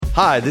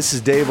Hi, this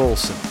is Dave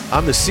Olson.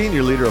 I'm the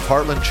senior leader of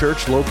Heartland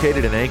Church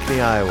located in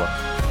Ankeny, Iowa.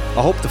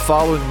 I hope the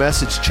following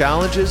message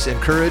challenges,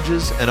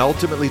 encourages, and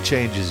ultimately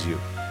changes you.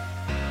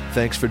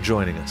 Thanks for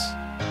joining us.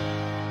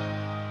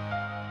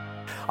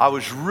 I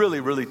was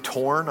really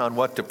torn on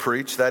what to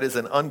preach. That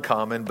isn't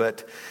uncommon,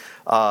 but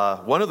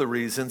one of the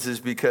reasons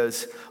is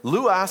because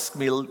Lou asked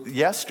me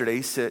yesterday,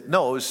 he said, it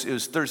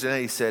was Thursday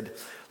night, he said,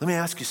 let me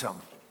ask you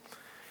something.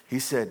 He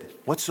said,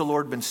 what's the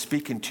Lord been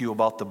speaking to you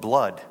about the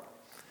blood?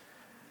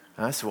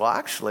 And I said, well,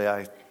 actually,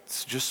 I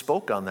just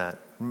spoke on that.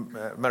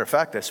 Matter of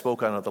fact, I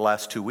spoke on it the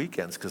last 2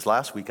 weekends, because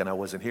last weekend I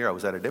wasn't here. I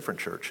was at a different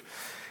church,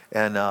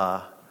 and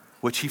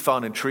which he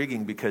found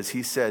intriguing because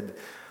he said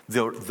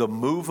the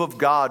move of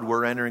God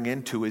we're entering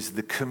into is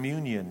the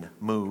communion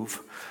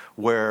move,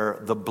 where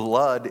the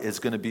blood is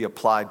going to be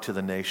applied to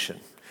the nation.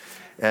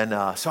 And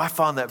so I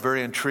found that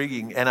very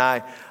intriguing, and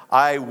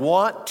I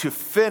want to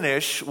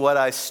finish what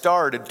I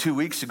started 2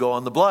 weeks ago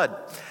on the blood.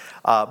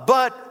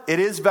 But it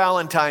is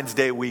Valentine's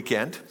Day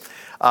weekend.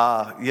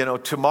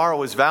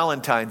 Tomorrow is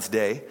Valentine's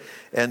Day.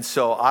 And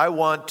so I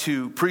want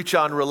to preach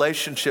on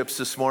relationships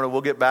this morning.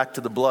 We'll get back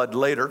to the blood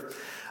later,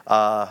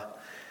 I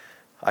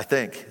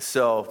think.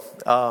 So,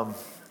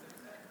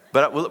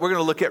 but we're going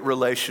to look at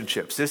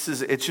relationships.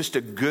 It's just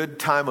a good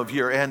time of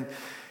year. And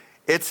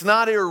it's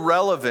not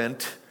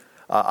irrelevant.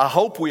 I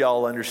hope we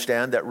all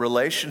understand that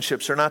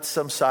relationships are not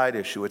some side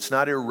issue. It's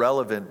not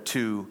irrelevant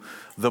to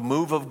the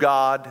move of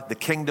God, the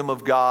kingdom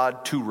of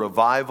God, to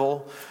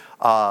revival.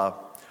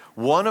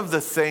 One of the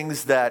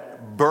things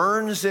that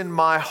burns in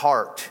my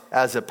heart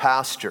as a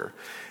pastor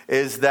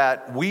is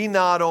that we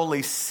not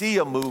only see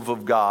a move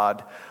of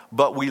God,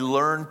 but we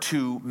learn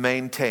to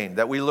maintain,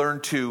 that we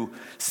learn to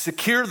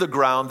secure the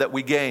ground that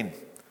we gain.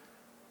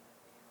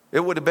 It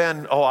would have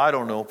been,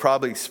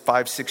 probably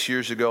 5-6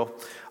 years ago.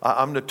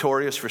 I'm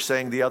notorious for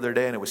saying the other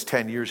day, and it was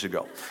 10 years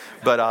ago.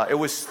 But it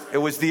was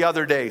the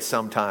other day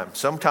sometime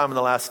in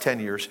the last 10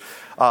 years.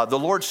 The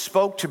Lord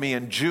spoke to me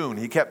in June.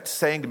 He kept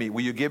saying to me,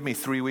 will you give me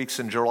 3 weeks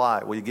in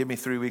July? Will you give me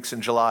 3 weeks in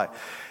July?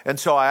 And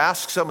so I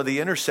asked some of the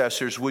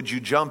intercessors, would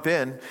you jump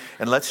in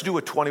and let's do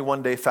a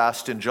 21-day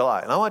fast in July?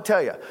 And I want to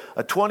tell you,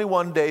 a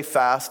 21-day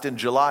fast in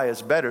July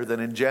is better than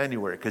in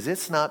January because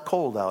it's not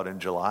cold out in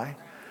July.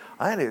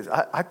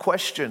 I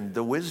question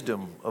the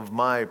wisdom of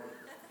my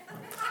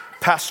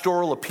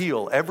pastoral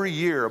appeal. Every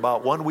year,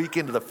 about 1 week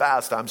into the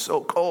fast, I'm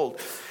so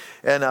cold.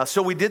 And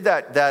so we did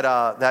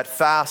that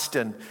fast,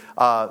 and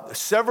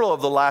several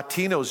of the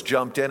Latinos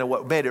jumped in, and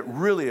what made it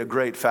really a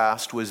great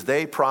fast was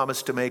they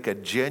promised to make a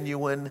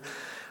genuine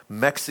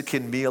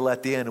Mexican meal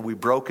at the end, and we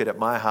broke it at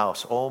my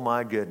house. Oh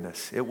my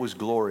goodness, it was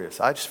glorious.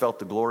 I just felt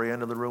the glory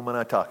end of the room when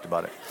I talked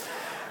about it.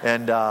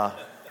 And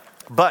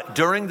but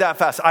during that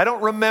fast, I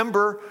don't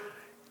remember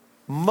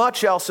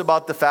much else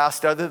about the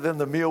fast other than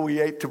the meal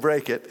we ate to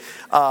break it.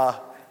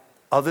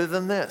 Other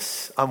than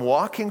this, I'm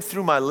walking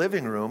through my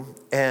living room,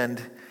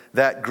 and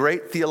that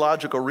great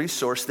theological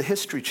resource, the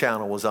History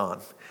Channel, was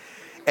on.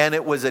 And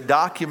it was a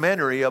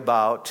documentary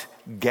about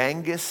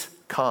Genghis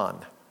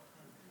Khan.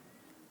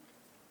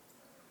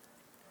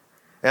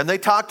 And they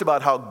talked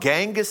about how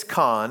Genghis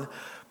Khan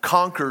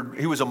conquered,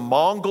 he was a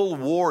Mongol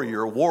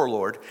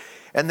warlord,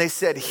 and they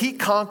said he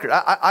conquered.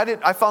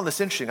 I found this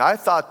interesting. I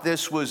thought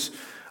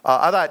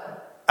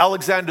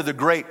Alexander the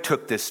Great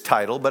took this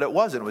title, but it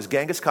wasn't. It was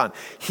Genghis Khan.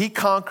 He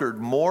conquered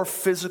more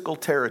physical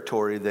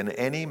territory than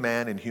any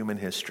man in human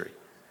history.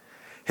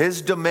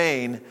 His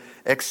domain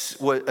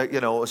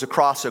was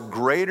across a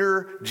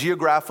greater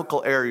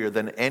geographical area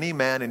than any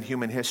man in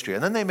human history.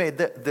 And then they made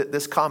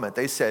this comment.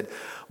 They said,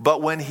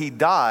 but when he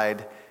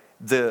died,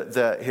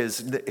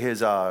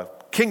 his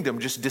kingdom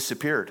just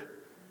disappeared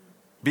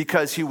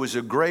because he was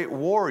a great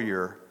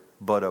warrior,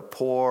 but a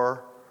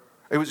poor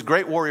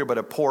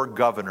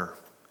governor.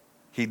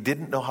 He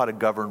didn't know how to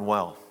govern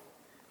well.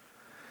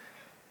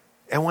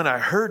 And when I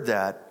heard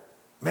that,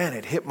 man,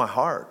 it hit my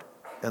heart.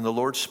 And the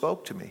Lord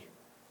spoke to me.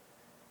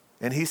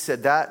 And he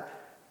said, that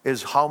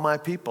is how my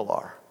people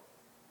are.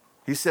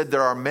 He said,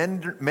 there are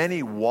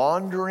many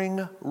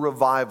wandering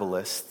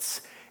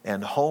revivalists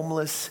and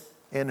homeless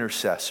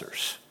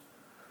intercessors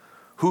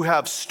who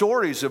have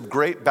stories of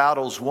great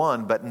battles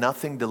won, but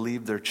nothing to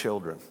leave their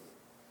children.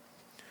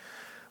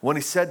 When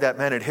he said that,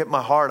 man, it hit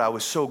my heart. I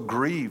was so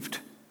grieved.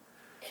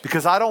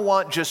 Because I don't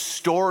want just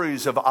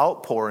stories of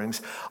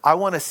outpourings. I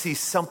want to see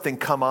something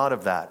come out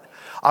of that.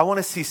 I want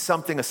to see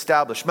something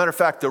established. Matter of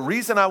fact, the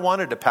reason I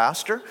wanted to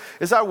pastor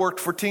is I worked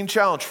for Teen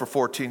Challenge for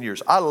 14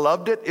 years. I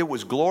loved it. It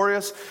was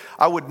glorious.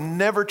 I would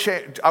never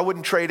change. I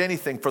wouldn't trade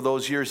anything for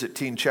those years at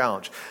Teen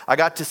Challenge. I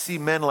got to see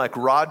men like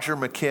Roger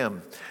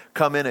McKim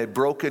come in, a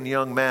broken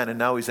young man, and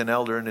now he's an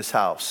elder in his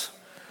house.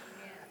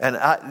 And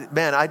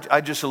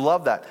I just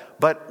love that.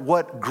 But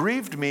what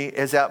grieved me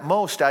is at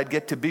most I'd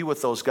get to be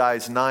with those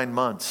guys 9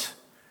 months.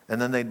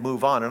 And then they'd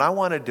move on. And I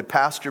wanted to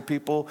pastor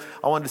people.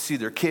 I wanted to see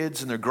their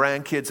kids and their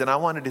grandkids. And I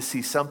wanted to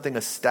see something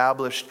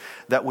established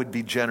that would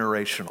be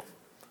generational.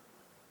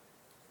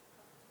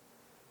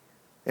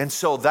 And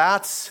so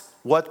that's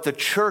what the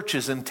church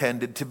is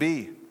intended to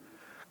be.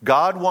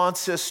 God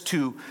wants us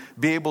to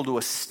be able to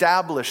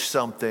establish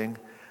something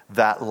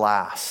that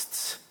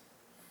lasts.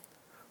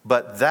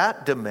 But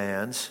that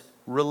demands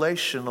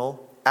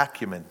relational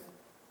acumen.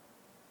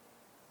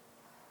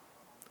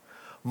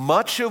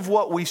 Much of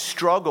what we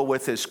struggle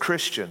with as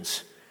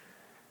Christians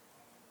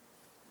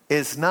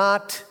is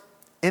not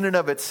in and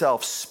of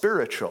itself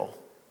spiritual,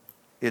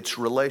 it's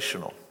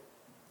relational.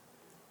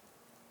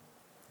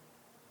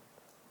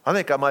 I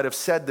think I might have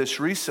said this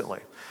recently,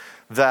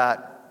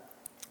 that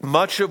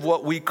much of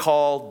what we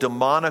call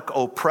demonic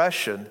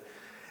oppression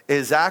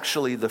is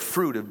actually the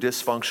fruit of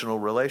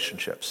dysfunctional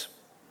relationships.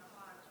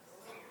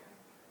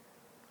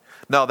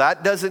 Now,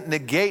 that doesn't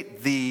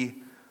negate the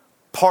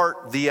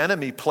part the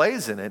enemy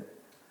plays in it.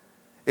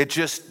 It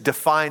just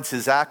defines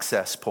his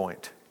access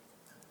point.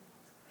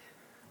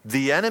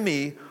 The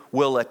enemy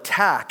will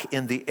attack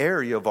in the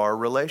area of our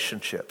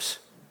relationships.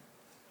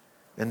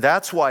 And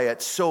that's why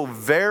it's so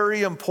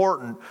very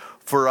important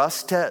for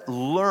us to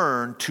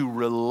learn to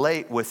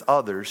relate with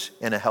others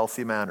in a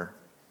healthy manner.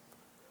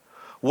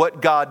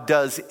 What God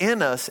does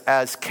in us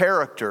as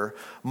character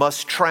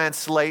must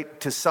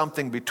translate to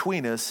something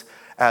between us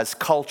as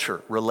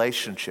culture,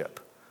 relationship.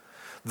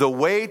 The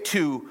way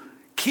to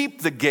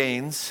keep the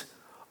gains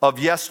of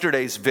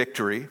yesterday's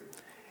victory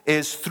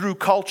is through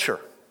culture.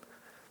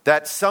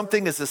 That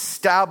something is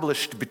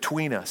established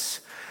between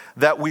us.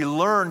 That we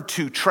learn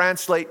to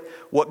translate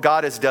what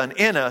God has done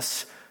in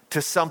us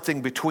to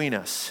something between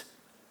us.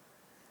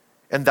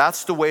 And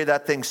that's the way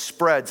that thing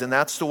spreads, and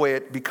that's the way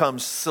it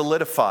becomes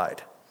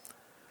solidified.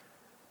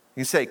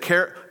 You say,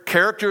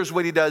 character is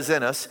what he does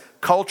in us,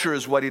 culture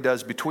is what he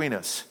does between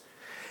us.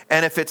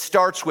 And if it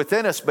starts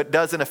within us but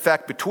doesn't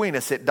affect between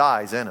us, it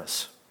dies in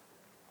us.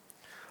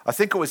 I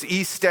think it was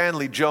E.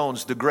 Stanley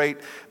Jones, the great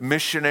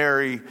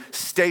missionary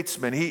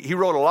statesman. He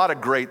wrote a lot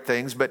of great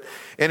things, but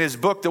in his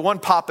book, the one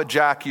Papa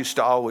Jack used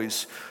to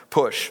always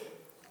push,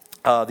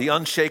 The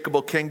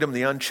Unshakable Kingdom,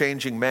 The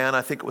Unchanging Man,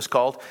 I think it was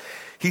called.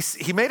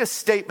 He made a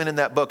statement in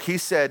that book. He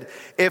said,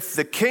 if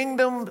the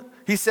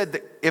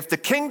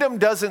kingdom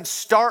doesn't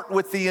start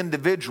with the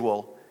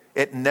individual,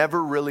 it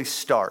never really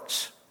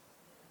starts.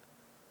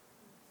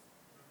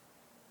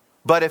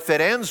 But if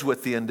it ends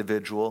with the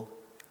individual,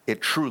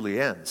 it truly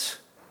ends.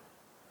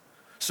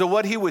 So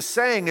what he was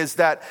saying is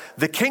that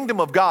the kingdom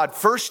of God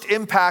first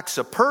impacts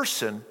a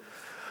person,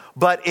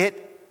 but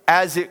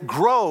as it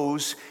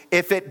grows,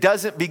 if it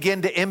doesn't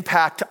begin to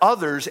impact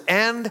others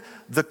and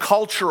the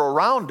culture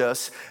around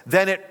us,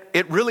 then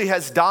it really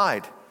has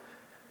died.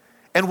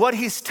 And what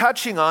he's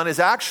touching on is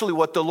actually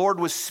what the Lord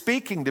was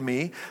speaking to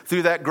me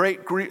through that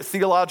great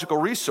theological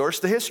resource,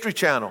 the History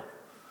Channel.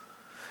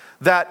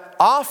 That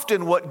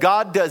often what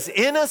God does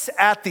in us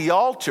at the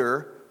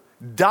altar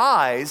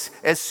dies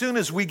as soon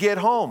as we get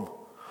home.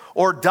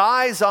 Or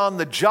dies on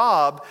the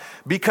job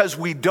because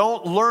we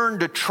don't learn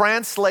to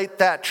translate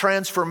that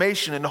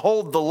transformation and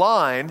hold the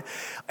line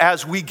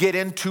as we get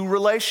into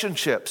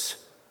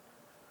relationships.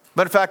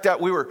 Matter of fact,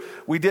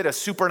 we did a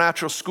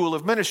supernatural school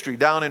of ministry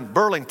down in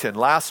Burlington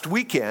last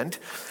weekend,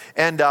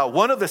 and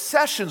one of the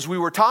sessions we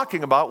were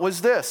talking about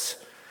was this.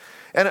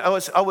 And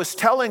I was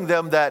telling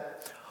them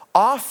that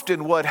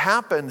often what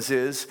happens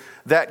is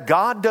that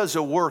God does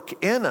a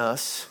work in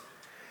us,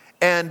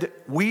 and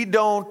we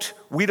don't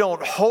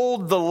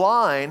hold the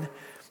line.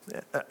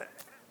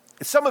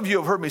 Some of you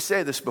have heard me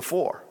say this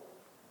before.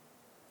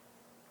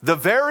 The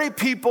very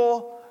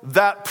people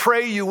that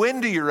pray you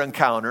into your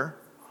encounter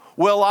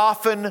will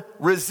often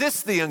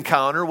resist the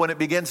encounter when it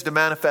begins to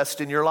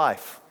manifest in your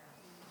life.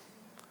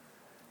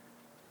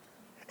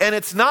 And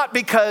it's not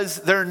because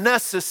they're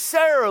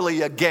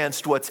necessarily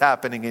against what's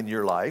happening in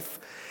your life.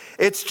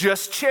 It's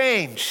just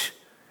change.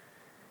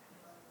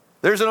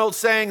 There's an old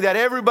saying that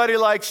everybody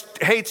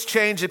hates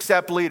change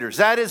except leaders.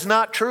 That is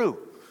not true.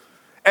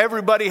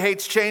 Everybody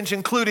hates change,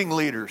 including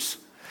leaders.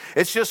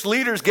 It's just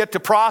leaders get to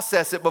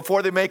process it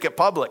before they make it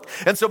public.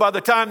 And so by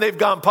the time they've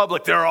gone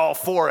public, they're all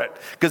for it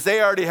because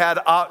they already had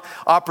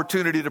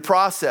opportunity to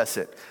process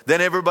it. Then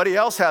everybody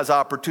else has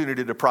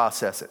opportunity to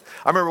process it.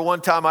 I remember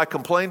one time I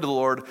complained to the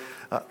Lord.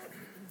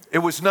 It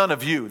was none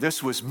of you.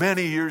 This was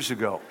many years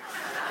ago.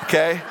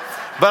 Okay?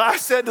 But I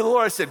said to the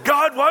Lord, I said,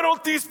 God, why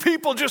don't these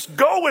people just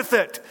go with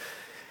it?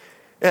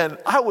 And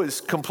I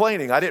was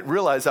complaining. I didn't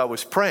realize I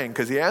was praying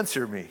because he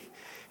answered me.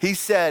 He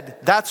said,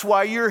 that's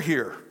why you're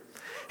here.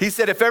 He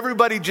said, if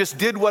everybody just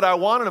did what I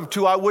wanted them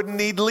to, I wouldn't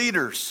need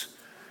leaders.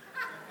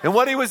 And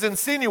what he was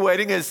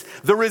insinuating is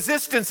the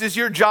resistance is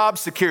your job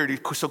security.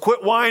 So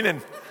quit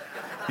whining,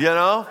 you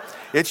know.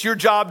 It's your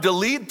job to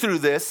lead through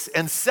this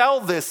and sell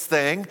this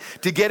thing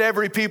to get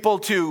every people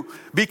to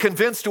be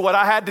convinced of what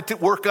I had to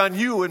work on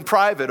you in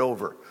private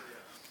over.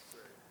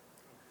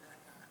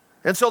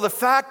 And so the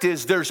fact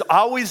is there's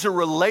always a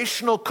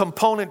relational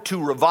component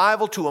to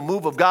revival, to a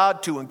move of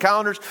God, to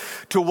encounters,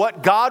 to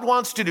what God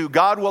wants to do.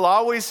 God will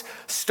always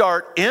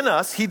start in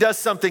us. He does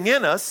something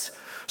in us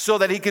so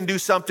that he can do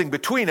something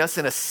between us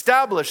and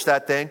establish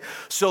that thing.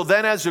 So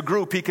then as a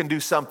group, he can do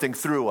something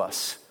through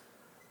us.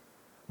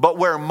 But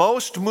where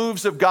most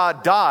moves of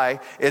God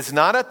die is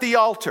not at the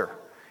altar.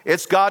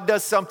 It's God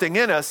does something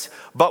in us,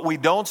 but we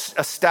don't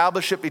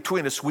establish it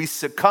between us. We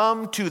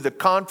succumb to the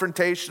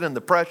confrontation and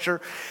the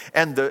pressure,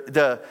 and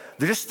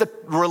just the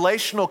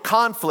relational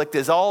conflict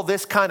as all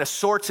this kind of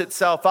sorts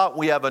itself out.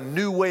 We have a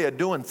new way of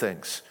doing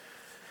things.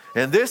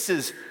 And this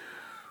is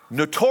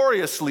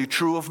notoriously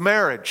true of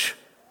marriage.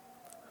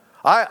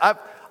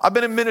 I've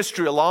been in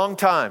ministry a long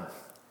time.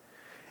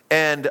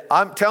 And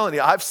I'm telling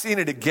you, I've seen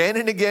it again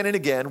and again and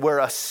again where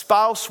a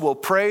spouse will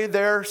pray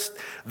their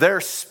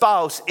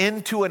spouse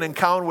into an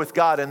encounter with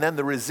God and then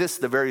they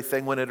resist the very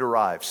thing when it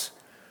arrives.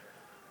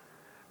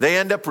 They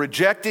end up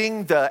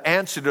rejecting the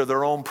answer to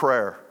their own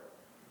prayer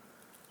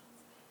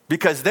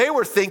because they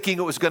were thinking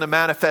it was going to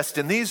manifest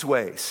in these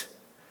ways,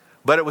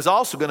 but it was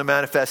also going to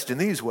manifest in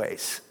these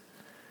ways.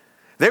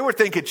 They were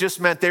thinking it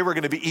just meant they were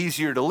going to be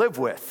easier to live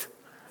with.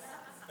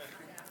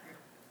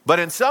 But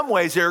in some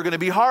ways, they were going to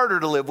be harder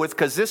to live with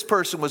because this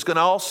person was going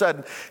to all of a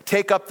sudden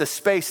take up the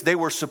space they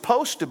were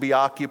supposed to be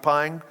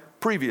occupying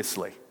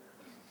previously.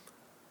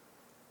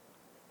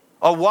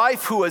 A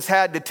wife who has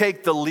had to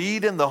take the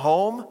lead in the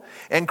home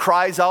and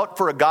cries out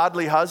for a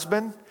godly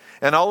husband,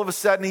 and all of a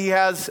sudden he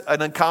has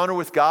an encounter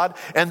with God,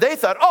 and they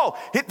thought, oh,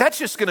 that's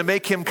just going to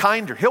make him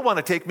kinder. He'll want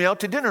to take me out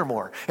to dinner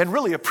more and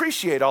really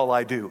appreciate all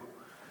I do.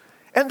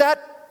 And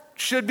that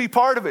should be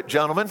part of it,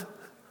 gentlemen.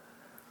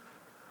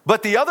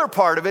 But the other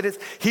part of it is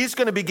he's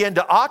going to begin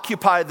to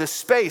occupy the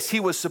space he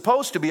was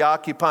supposed to be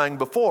occupying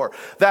before,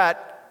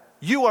 that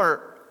you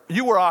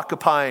were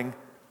occupying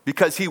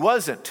because he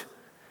wasn't.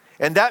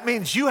 And that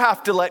means you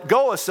have to let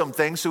go of some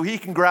things so he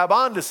can grab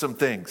onto some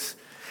things.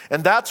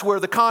 And that's where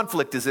the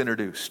conflict is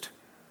introduced.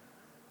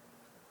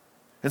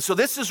 And so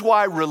this is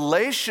why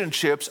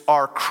relationships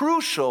are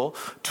crucial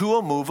to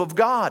a move of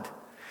God.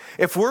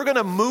 If we're going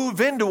to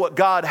move into what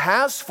God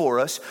has for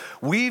us,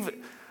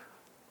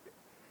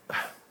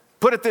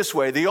 put it this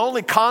way, the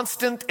only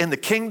constant in the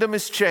kingdom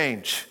is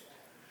change.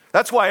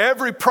 That's why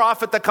every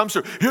prophet that comes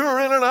through, you're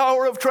in an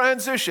hour of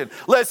transition.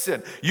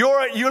 Listen,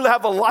 you'll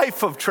have a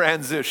life of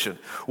transition.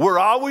 We're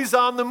always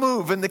on the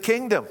move in the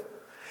kingdom.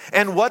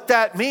 And what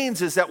that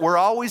means is that we're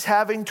always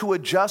having to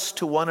adjust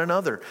to one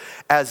another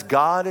as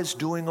God is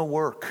doing a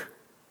work.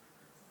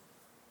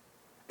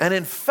 And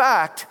in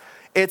fact,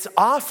 it's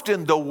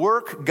often the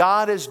work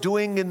God is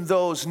doing in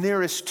those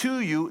nearest to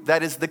you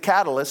that is the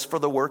catalyst for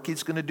the work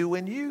he's going to do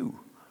in you.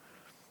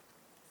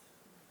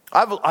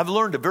 I've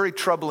learned a very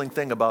troubling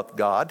thing about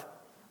God.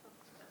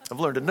 I've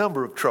learned a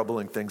number of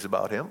troubling things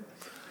about him.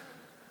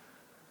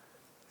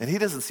 And he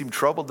doesn't seem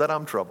troubled that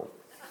I'm troubled.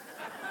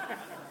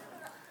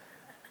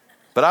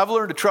 But I've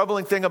learned a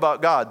troubling thing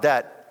about God,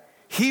 that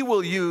he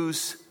will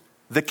use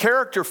the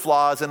character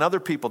flaws in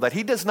other people that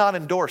he does not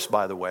endorse,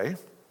 by the way,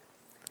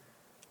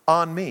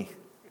 on me.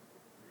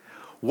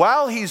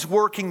 While he's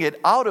working it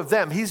out of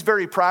them, he's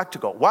very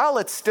practical. While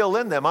it's still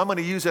in them, I'm going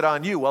to use it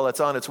on you while it's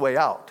on its way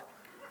out.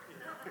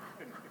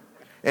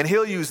 And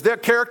he'll use their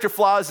character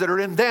flaws that are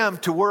in them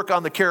to work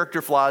on the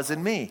character flaws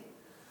in me.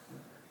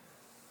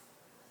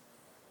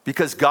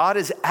 Because God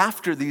is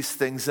after these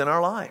things in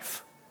our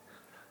life.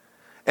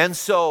 And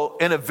so,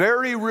 in a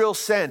very real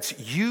sense,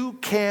 you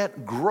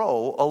can't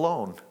grow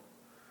alone.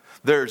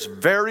 There's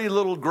very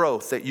little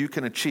growth that you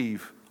can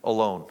achieve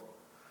alone.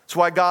 That's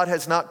why God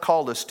has not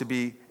called us to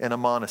be in a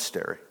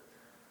monastery.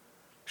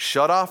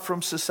 Shut off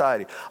from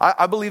society.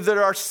 I believe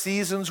there are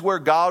seasons where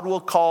God will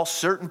call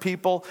certain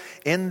people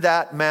in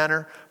that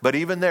manner, but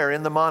even there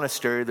in the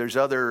monastery, there's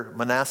other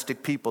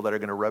monastic people that are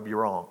going to rub you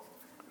wrong.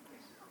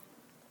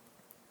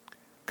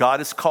 God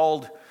has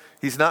called,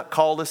 he's not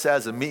called us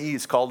as a me,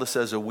 he's called us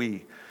as a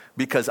we.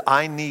 Because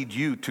I need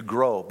you to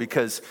grow.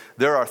 Because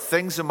there are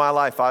things in my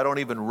life I don't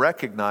even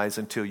recognize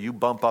until you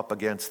bump up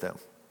against them.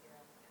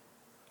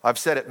 I've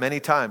said it many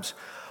times.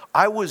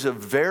 I was a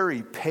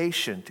very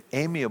patient,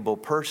 amiable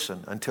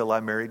person until I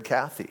married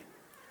Kathy.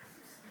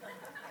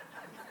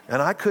 And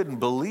I couldn't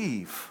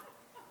believe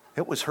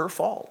it was her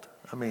fault.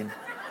 I mean,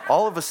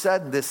 all of a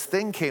sudden this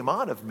thing came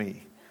out of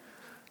me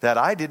that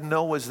I didn't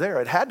know was there.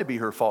 It had to be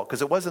her fault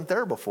because it wasn't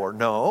there before.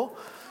 No.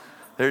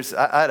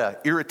 I had an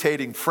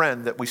irritating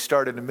friend that we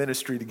started a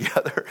ministry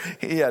together.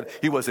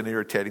 He wasn't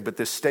irritating, but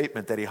this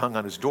statement that he hung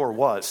on his door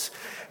was.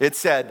 It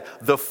said,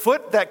 the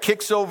foot that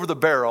kicks over the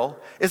barrel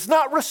is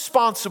not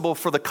responsible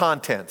for the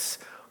contents,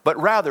 but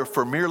rather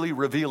for merely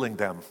revealing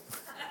them.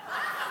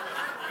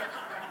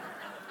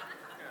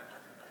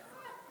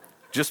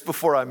 Just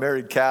before I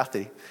married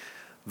Kathy,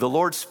 the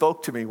Lord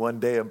spoke to me one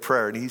day in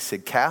prayer, and he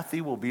said,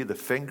 Kathy will be the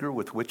finger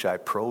with which I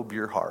probe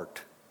your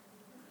heart.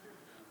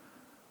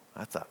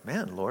 I thought,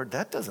 man, Lord,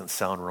 that doesn't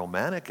sound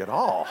romantic at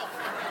all.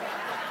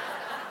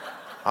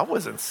 I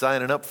wasn't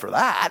signing up for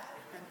that.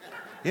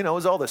 You know, it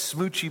was all the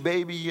smoochy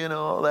baby,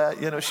 all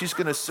that. She's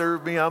going to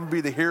serve me. I'm going to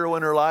be the hero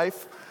in her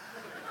life.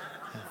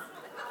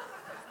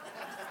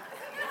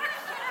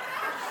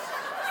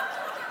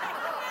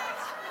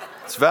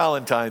 It's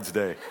Valentine's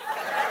Day.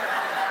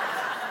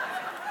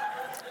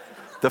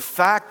 The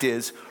fact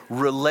is,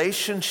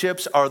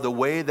 relationships are the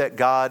way that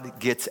God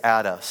gets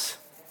at us.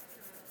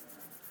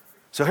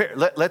 So here,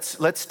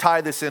 let's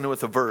tie this in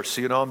with a verse.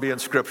 So you know I'm being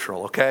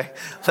scriptural, okay?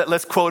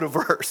 Let's quote a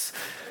verse.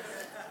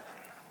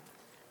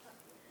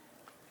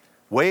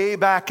 Way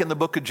back in the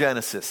book of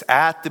Genesis,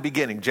 at the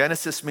beginning.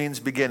 Genesis means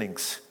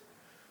beginnings.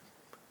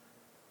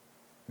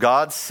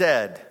 God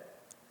said,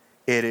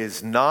 "It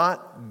is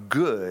not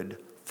good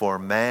for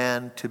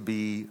man to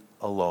be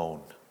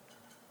alone."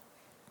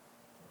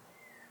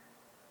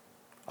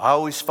 I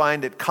always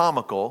find it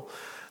comical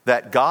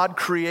that God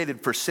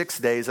created for 6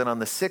 days, and on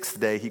the sixth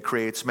day, he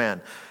creates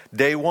man.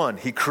 Day one,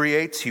 he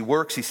creates, he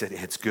works, he said,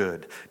 "It's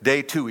good."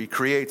 Day two, he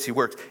creates, he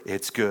works,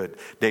 "It's good."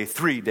 Day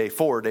three, day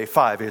four, day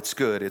five, "It's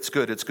good, it's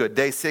good, it's good."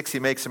 Day six, he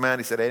makes a man,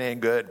 he said, "It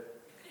ain't good."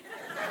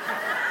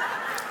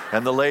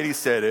 And the lady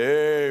said,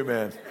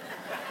 "Amen."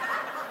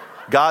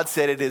 God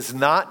said, "It is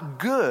not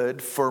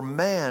good for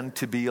man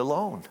to be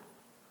alone."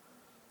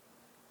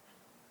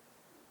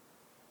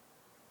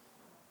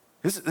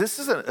 This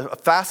is a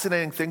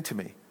fascinating thing to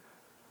me.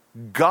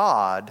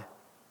 God's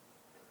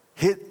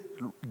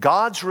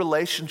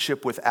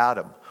relationship with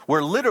Adam,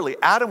 where literally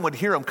Adam would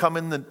hear him come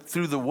in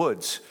through the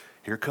woods.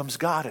 Here comes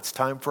God, it's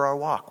time for our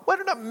walk. What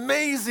an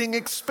amazing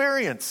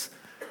experience.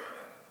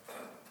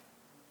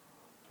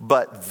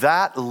 But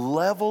that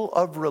level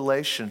of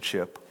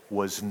relationship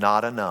was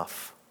not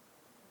enough.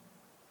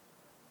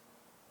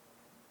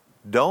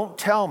 Don't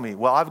tell me,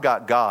 "Well, I've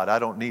got God, I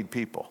don't need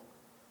people."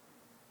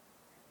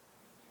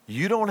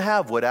 You don't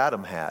have what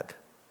Adam had.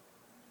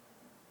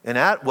 And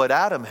what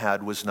Adam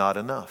had was not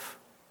enough.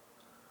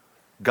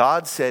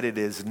 God said it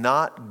is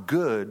not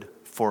good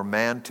for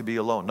man to be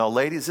alone. Now,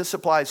 ladies, this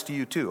applies to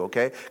you too,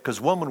 okay? Because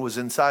woman was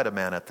inside a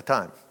man at the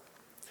time.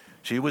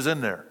 She was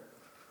in there.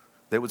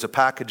 It was a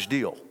package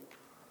deal.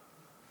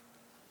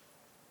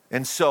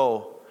 And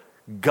so,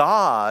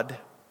 God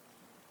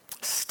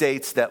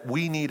states that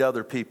we need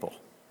other people.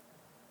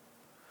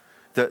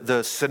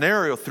 The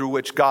scenario through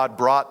which God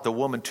brought the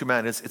woman to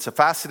man, it's a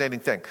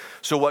fascinating thing.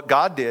 So what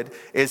God did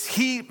is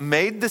he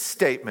made the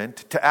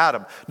statement to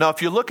Adam. Now,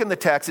 if you look in the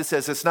text, it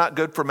says it's not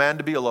good for man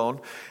to be alone.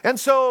 And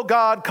so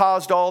God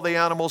caused all the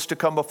animals to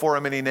come before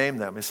him and he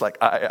named them. It's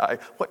like,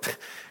 what?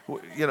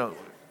 You know,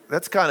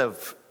 that's kind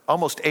of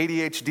almost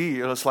ADHD.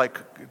 You know, it's like,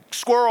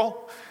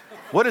 squirrel.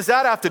 What does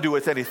that have to do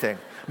with anything?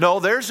 No,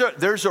 there's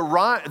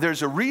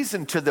a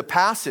reason to the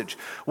passage.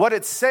 What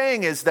it's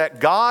saying is that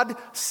God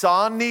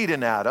saw need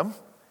in Adam.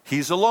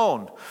 He's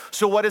alone.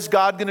 So what is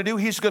God going to do?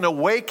 He's going to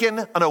awaken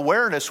an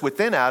awareness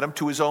within Adam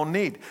to his own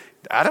need.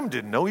 Adam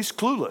didn't know. He's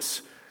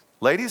clueless.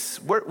 Ladies,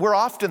 we're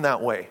often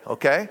that way,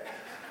 okay?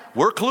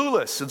 We're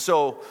clueless. And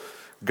so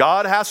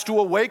God has to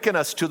awaken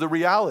us to the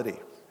reality.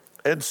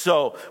 And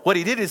so what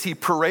he did is he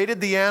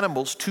paraded the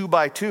animals 2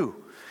 by 2.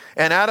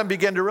 And Adam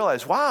began to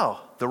realize,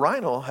 wow, the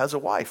rhino has a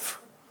wife.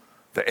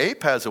 The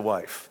ape has a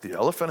wife. The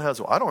elephant has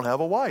a wife. I don't have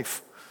a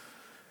wife.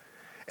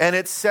 And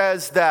it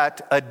says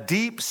that a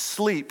deep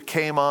sleep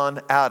came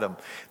on Adam.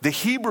 The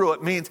Hebrew,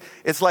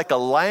 it's like a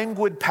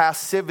languid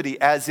passivity,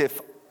 as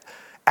if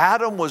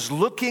Adam was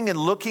looking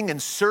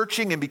and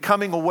searching and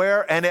becoming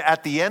aware. And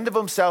at the end of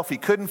himself, he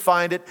couldn't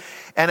find it.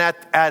 And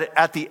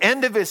at the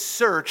end of his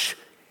search,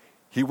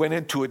 he went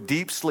into a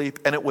deep sleep.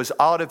 And it was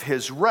out of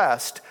his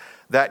rest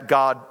that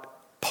God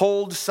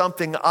pulled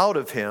something out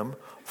of him,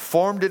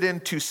 formed it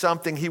into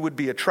something he would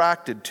be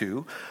attracted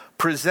to,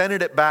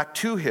 presented it back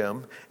to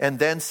him, and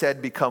then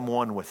said, "Become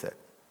one with it."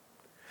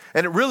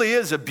 And it really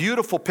is a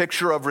beautiful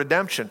picture of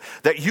redemption,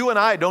 that you and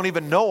I don't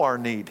even know our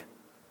need.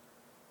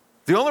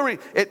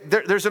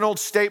 There's an old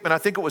statement, I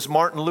think it was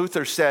Martin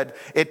Luther said,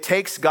 "It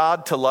takes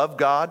God to love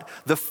God."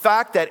 The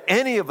fact that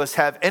any of us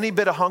have any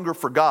bit of hunger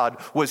for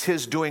God was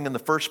his doing in the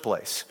first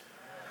place.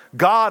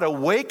 God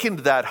awakened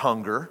that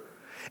hunger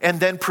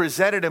and then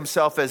presented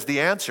himself as the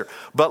answer.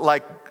 But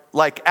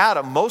like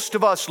Adam, most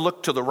of us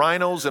look to the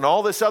rhinos and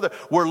all this other.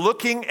 We're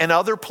looking in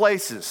other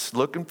places,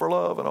 looking for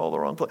love in all the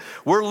wrong places.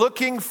 We're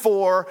looking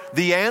for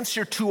the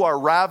answer to our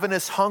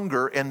ravenous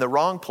hunger in the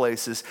wrong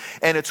places.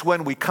 And it's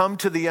when we come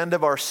to the end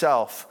of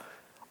ourself,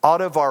 out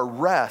of our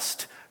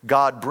rest,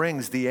 God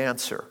brings the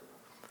answer.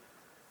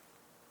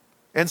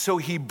 And so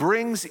he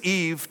brings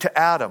Eve to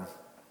Adam.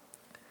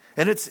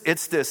 And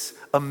it's this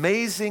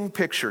amazing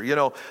picture. You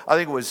know, I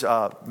think it was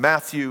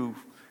Matthew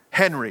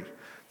Henry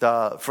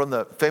from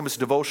the famous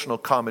devotional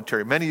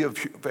commentary. Many of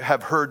you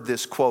have heard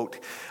this quote.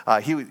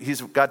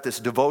 He's got this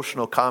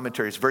devotional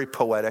commentary. It's very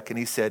poetic. And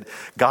he said,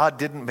 "God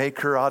didn't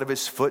make her out of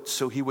his foot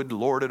so he would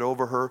lord it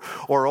over her,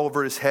 or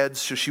over his head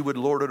so she would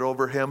lord it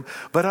over him,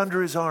 but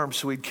under his arm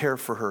so he'd care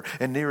for her,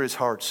 and near his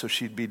heart so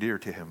she'd be dear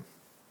to him."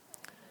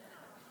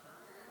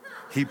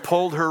 He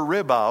pulled her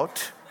rib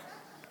out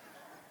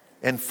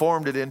and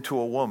formed it into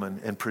a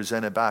woman and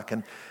presented back.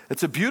 And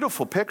it's a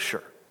beautiful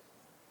picture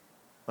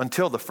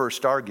until the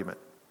first argument.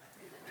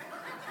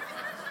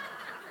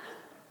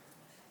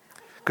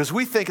 Because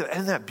we think,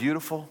 isn't that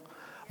beautiful?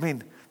 I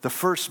mean, the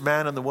first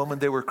man and the woman,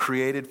 they were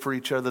created for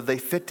each other. They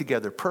fit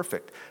together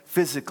perfect,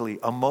 physically,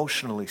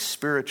 emotionally,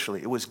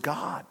 spiritually. It was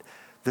God.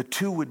 The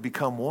two would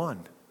become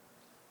one.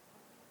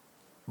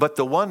 But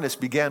the oneness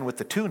began with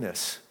the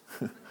two-ness.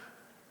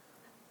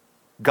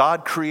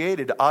 God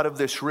created out of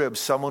this rib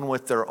someone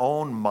with their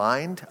own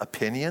mind,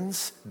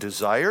 opinions,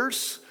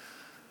 desires.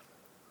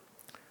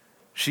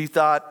 She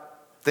thought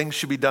things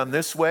should be done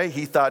this way.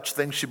 He thought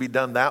things should be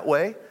done that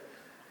way.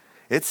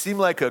 It seemed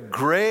like a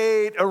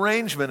great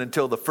arrangement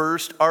until the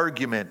first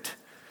argument.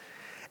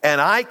 And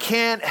I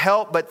can't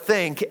help but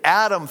think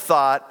Adam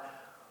thought,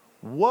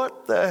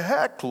 what the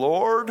heck,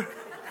 Lord?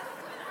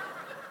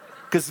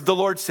 Because the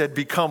Lord said,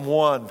 become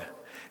one.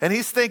 And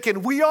he's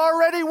thinking, we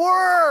already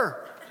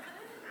were.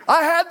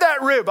 I had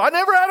that rib. I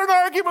never had an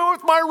argument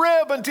with my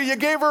rib until you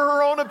gave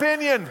her own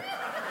opinion.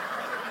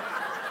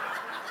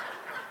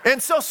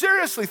 And so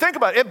seriously, think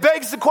about it. It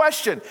begs the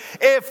question,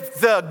 if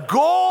the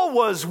goal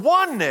was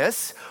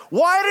oneness,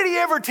 why did he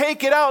ever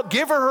take it out,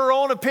 give her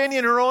own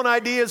opinion, her own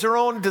ideas, her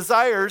own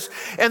desires,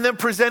 and then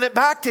present it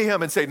back to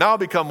him and say, now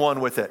become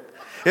one with it?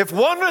 If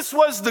oneness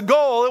was the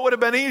goal, it would have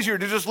been easier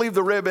to just leave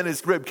the rib in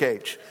his rib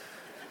cage.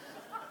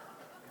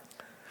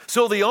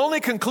 So the only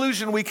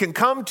conclusion we can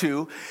come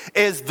to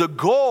is the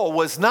goal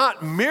was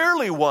not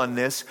merely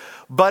oneness,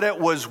 but it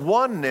was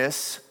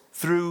oneness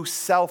through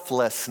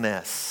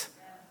selflessness.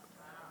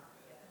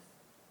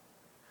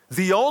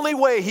 The only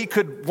way he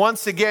could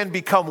once again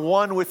become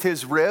one with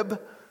his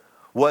rib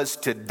was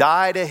to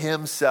die to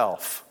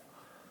himself.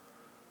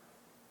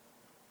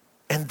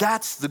 And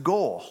that's the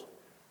goal.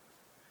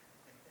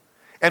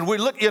 And we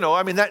look,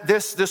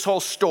 this whole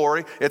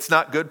story, it's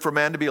not good for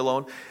man to be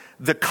alone.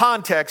 The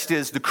context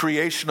is the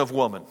creation of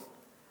woman.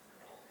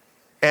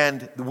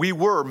 And we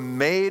were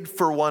made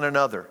for one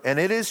another. And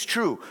it is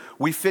true.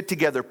 We fit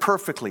together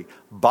perfectly.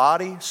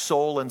 Body,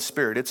 soul, and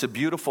spirit. It's a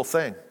beautiful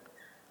thing.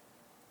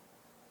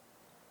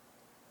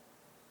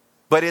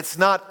 But it's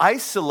not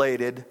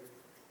isolated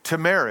to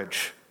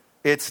marriage.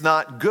 It's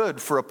not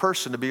good for a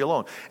person to be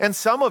alone. And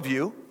some of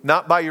you,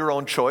 not by your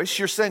own choice,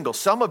 you're single.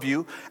 Some of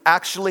you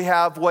actually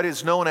have what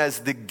is known as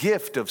the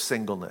gift of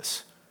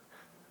singleness.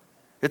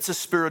 It's a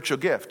spiritual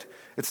gift.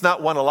 It's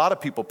not one a lot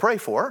of people pray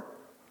for.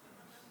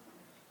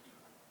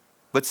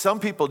 But some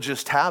people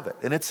just have it.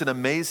 And it's an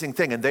amazing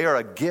thing. And they are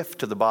a gift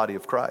to the body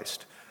of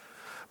Christ.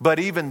 But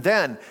even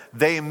then,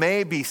 they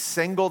may be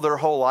single their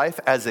whole life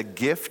as a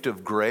gift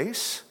of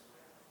grace.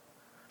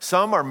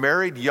 Some are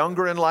married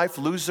younger in life,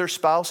 lose their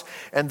spouse,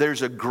 and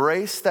there's a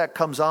grace that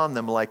comes on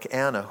them, like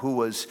Anna, who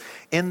was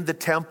in the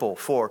temple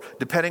for,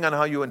 depending on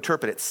how you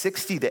interpret it,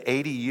 60 to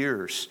 80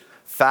 years,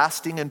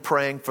 fasting and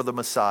praying for the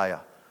Messiah.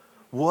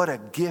 What a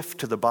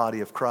gift to the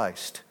body of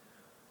Christ.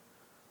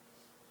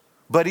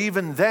 But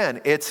even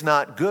then, it's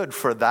not good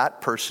for that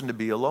person to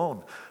be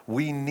alone.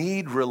 We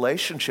need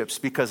relationships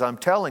because I'm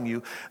telling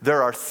you,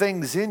 there are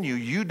things in you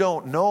you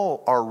don't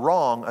know are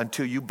wrong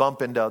until you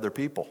bump into other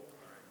people.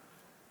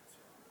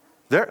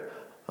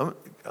 I'm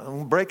going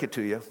to break it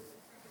to you.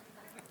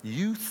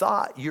 You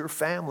thought your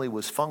family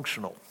was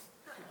functional.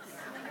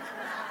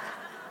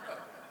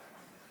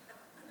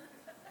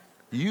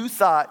 You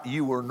thought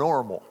you were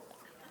normal.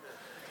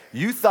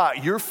 You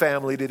thought your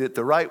family did it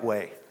the right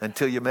way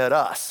until you met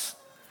us.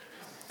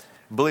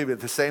 Believe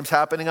it, the same's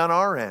happening on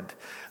our end.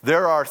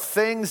 There are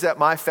things that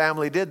my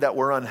family did that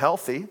were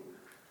unhealthy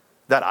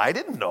that I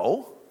didn't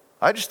know.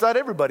 I just thought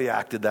everybody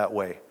acted that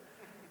way.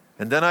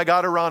 And then I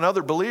got around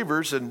other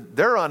believers and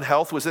their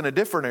unhealth was in a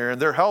different area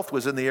and their health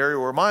was in the area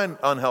where my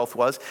unhealth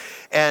was.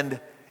 And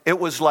it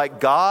was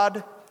like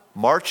God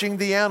marching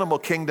the animal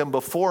kingdom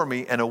before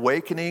me and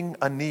awakening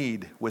a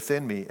need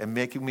within me and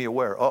making me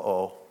aware,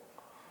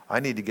 I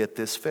need to get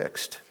this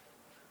fixed.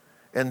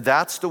 And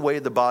that's the way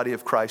the body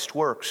of Christ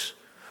works.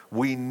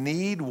 We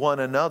need one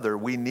another.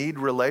 We need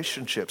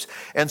relationships.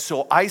 And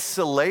so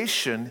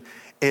isolation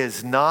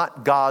is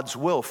not God's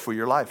will for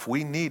your life.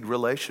 We need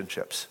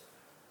relationships.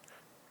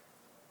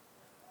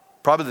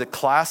 Probably the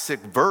classic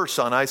verse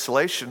on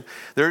isolation,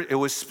 it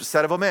was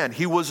said of a man.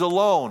 He was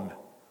alone,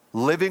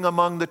 living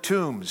among the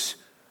tombs.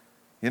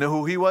 You know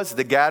who he was?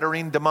 The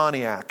Gadarene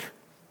demoniac.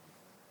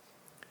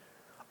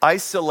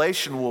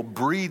 Isolation will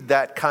breed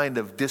that kind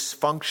of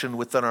dysfunction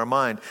within our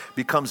mind,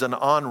 becomes an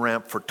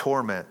on-ramp for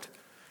torment.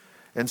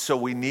 And so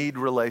we need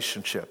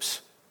relationships.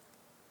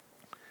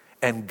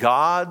 And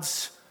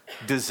God's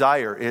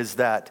desire is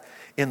that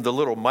in the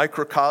little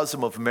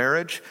microcosm of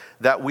marriage,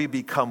 that we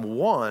become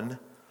one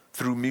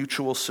through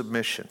mutual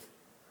submission.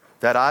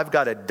 That I've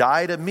got to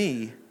die to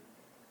me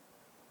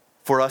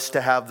for us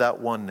to have that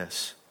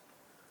oneness.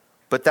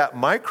 But that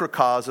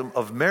microcosm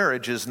of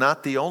marriage is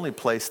not the only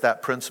place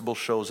that principle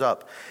shows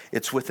up.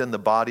 It's within the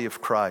body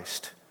of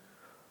Christ.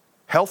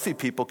 Healthy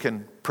people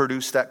can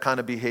produce that kind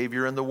of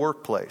behavior in the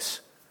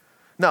workplace.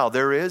 Now,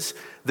 there is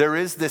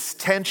this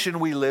tension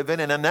we live in,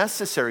 and a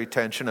necessary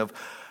tension of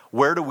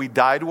where do we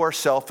die to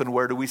ourselves and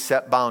where do we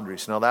set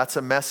boundaries? Now, that's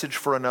a message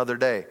for another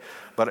day.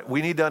 But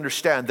we need to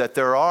understand that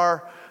there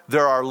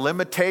are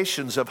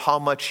limitations of how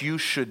much you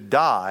should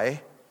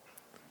die,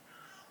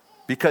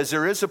 because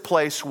there is a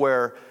place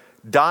where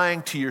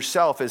dying to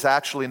yourself is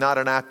actually not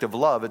an act of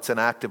love. It's an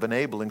act of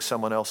enabling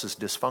someone else's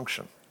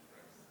dysfunction.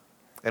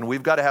 And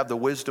we've got to have the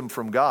wisdom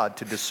from God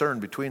to discern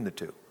between the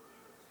two.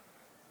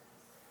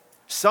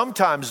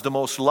 Sometimes the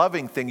most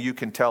loving thing you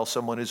can tell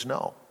someone is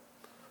no.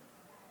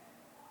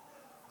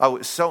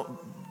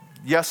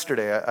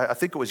 Yesterday, I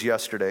think it was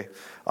yesterday,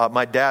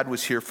 my dad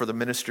was here for the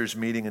ministers'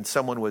 meeting, and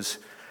someone was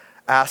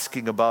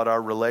asking about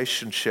our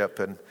relationship,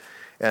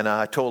 and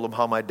I told them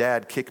how my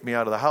dad kicked me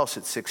out of the house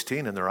at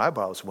 16, and their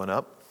eyebrows went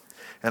up.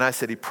 And I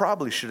said he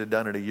probably should have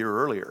done it a year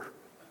earlier.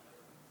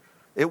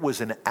 It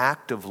was an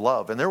act of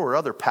love. And there were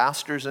other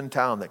pastors in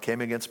town that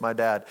came against my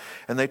dad,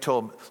 and they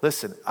told him,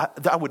 listen,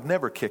 I would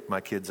never kick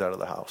my kids out of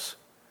the house.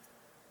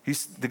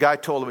 The guy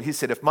told him, he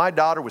said, if my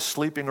daughter was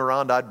sleeping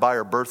around, I'd buy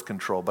her birth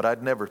control, but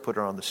I'd never put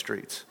her on the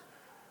streets.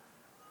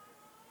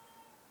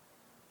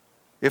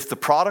 If the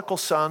prodigal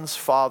son's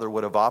father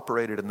would have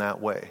operated in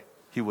that way,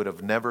 he would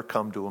have never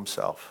come to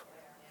himself.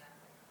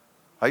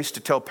 I used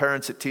to tell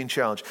parents at Teen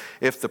Challenge,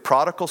 if the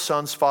prodigal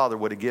son's father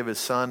would have given his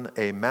son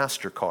a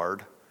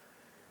MasterCard,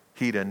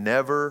 he'd have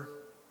never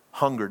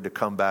hungered to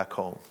come back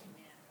home.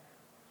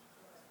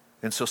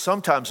 And so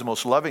sometimes the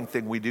most loving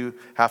thing we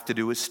have to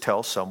do is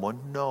tell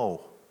someone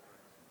no.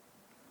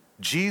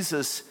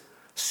 Jesus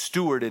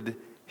stewarded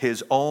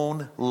his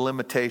own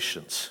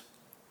limitations.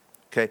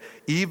 Okay,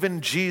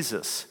 even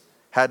Jesus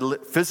had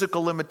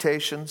physical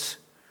limitations.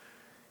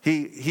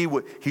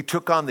 He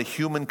took on the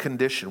human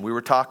condition. We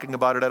were talking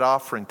about it at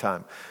offering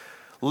time.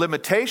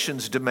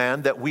 Limitations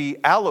demand that we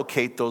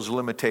allocate those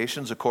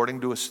limitations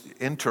according to an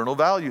internal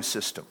value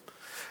system.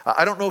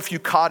 I don't know if you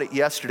caught it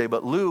yesterday,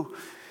 but Lou,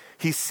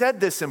 he said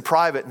this in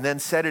private and then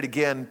said it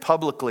again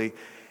publicly.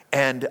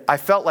 And I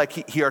felt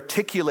like he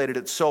articulated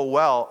it so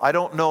well. I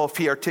don't know if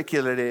he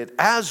articulated it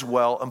as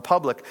well in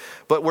public,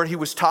 but where he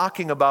was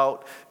talking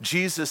about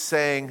Jesus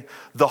saying,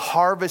 the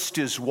harvest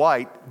is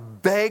white,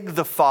 beg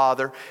the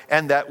Father,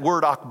 and that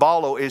word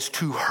akbalo is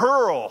to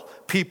hurl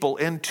people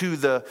into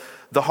the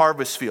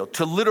harvest field,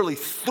 to literally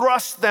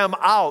thrust them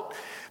out.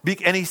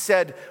 And he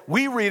said,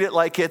 we read it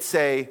like it's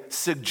a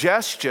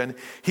suggestion.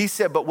 He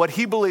said, but what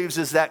he believes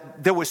is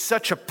that there was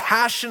such a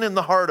passion in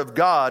the heart of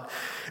God,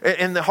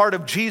 in the heart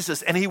of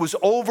Jesus, and he was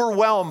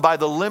overwhelmed by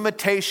the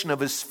limitation of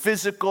his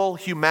physical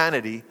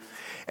humanity.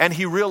 And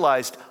he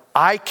realized,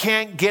 I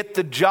can't get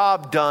the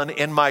job done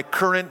in my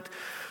current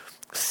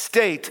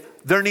state.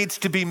 There needs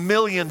to be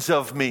millions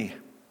of me.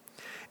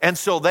 And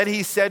so then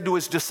he said to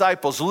his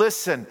disciples,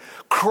 listen,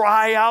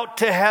 cry out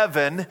to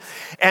heaven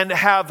and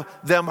have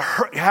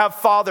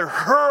Father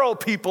hurl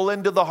people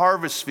into the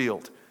harvest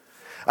field.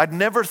 I'd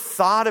never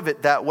thought of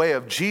it that way,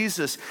 of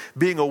Jesus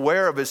being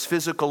aware of his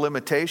physical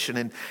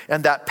limitation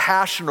and that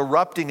passion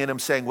erupting in him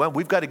saying, well,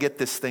 we've got to get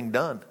this thing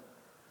done.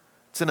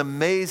 It's an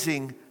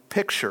amazing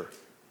picture.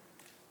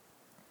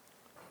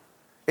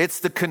 It's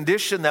the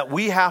condition that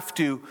we have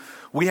to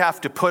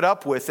put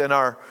up with in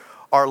our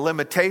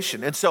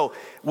limitation. And so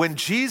when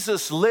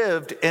Jesus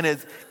lived in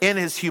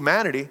his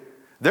humanity,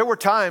 there were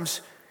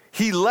times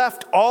he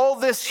left all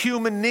this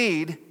human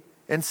need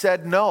and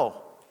said no.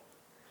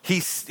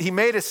 He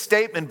made a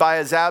statement by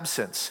his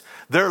absence.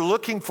 They're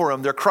looking for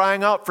him. They're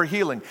crying out for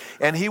healing.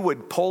 And he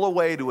would pull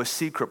away to a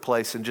secret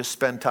place and just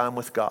spend time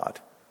with God.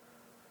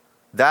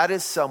 That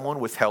is someone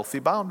with healthy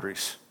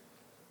boundaries.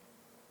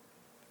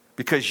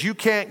 Because you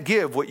can't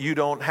give what you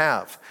don't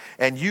have.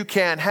 And you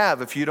can't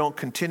have if you don't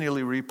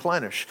continually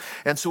replenish.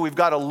 And so we've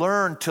got to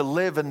learn to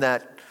live in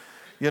that,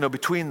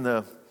 between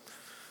the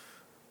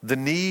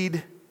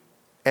need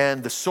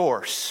and the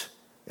source.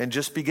 And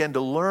just begin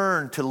to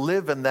learn to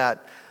live in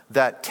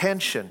that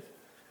tension.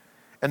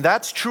 And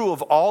that's true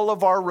of all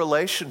of our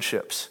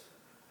relationships.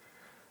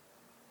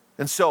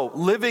 And so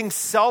living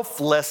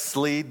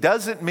selflessly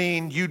doesn't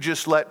mean you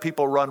just let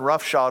people run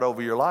roughshod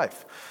over your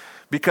life.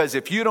 Because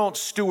if you don't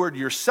steward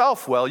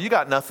yourself well, you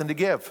got nothing to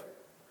give.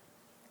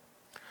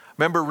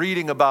 Remember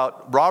reading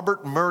about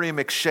Robert Murray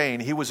McCheyne.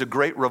 He was a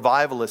great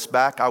revivalist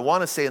back, I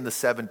want to say in the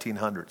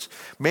 1700s.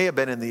 May have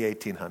been in the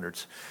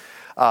 1800s.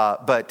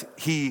 But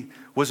he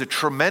was a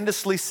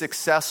tremendously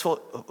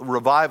successful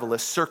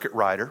revivalist, circuit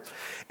rider.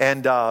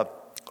 And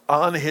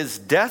on his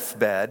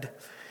deathbed,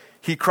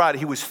 he cried.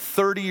 He was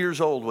 30 years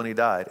old when he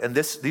died. And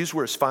these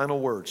were his final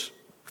words,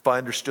 if I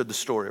understood the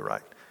story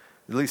right.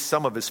 At least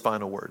some of his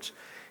final words.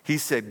 He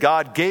said,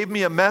 God gave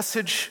me a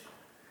message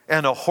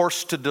and a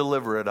horse to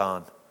deliver it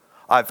on.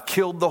 I've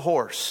killed the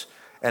horse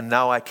and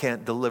now I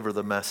can't deliver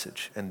the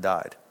message, and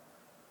died.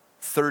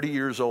 30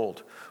 years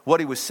old. What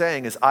he was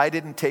saying is, I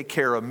didn't take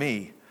care of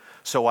me,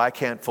 so I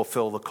can't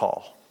fulfill the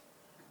call.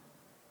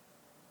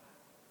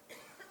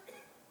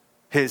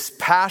 His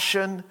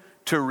passion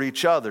to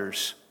reach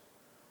others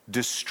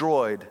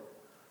destroyed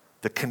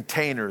the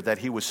container that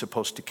he was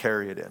supposed to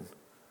carry it in.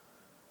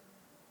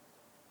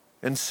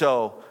 And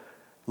so,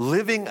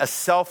 living a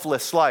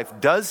selfless life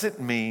doesn't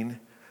mean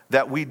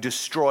that we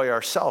destroy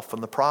ourselves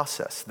in the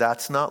process.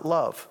 That's not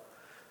love.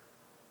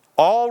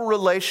 All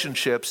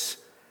relationships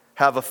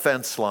have a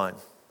fence line,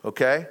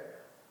 okay?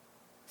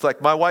 It's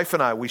like my wife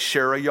and I, we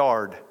share a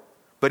yard.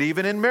 But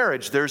even in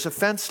marriage, there's a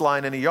fence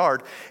line in a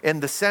yard in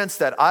the sense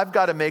that I've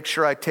got to make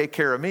sure I take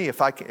care of me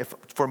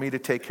for me to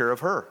take care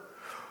of her.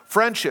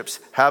 Friendships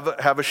have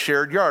a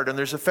shared yard, and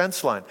there's a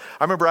fence line.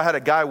 I remember I had a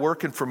guy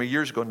working for me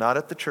years ago, not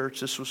at the church.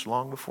 This was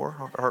long before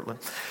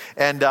Heartland.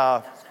 And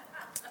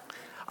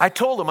I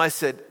told him, I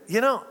said,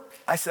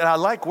 I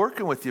like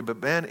working with you,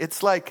 but man,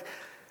 it's like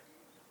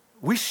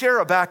we share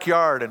a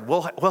backyard and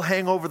we'll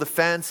hang over the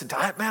fence and,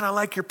 man, I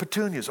like your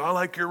petunias. I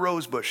like your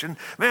rose bush. And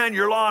man,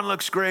 your lawn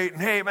looks great.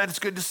 And hey, man, it's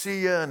good to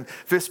see you. And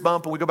fist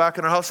bump. And we go back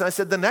in our house. And I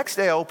said, the next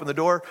day I opened the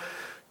door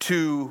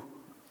to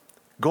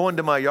go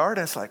into my yard.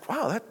 And it's like,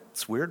 wow,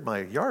 that's weird. My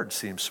yard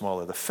seems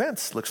smaller. The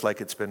fence looks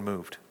like it's been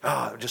moved.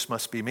 It just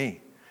must be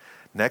me.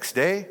 Next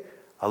day,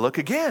 I look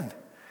again.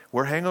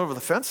 We're hanging over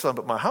the fence line,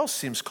 but my house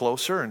seems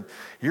closer, and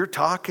you're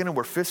talking, and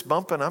we're fist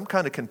bumping. I'm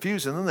kind of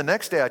confused. And then the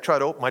next day, I try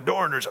to open my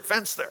door, and there's a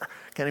fence there.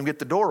 Can't even get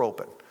the door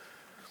open.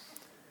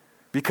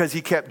 Because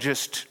he kept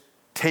just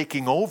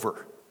taking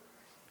over.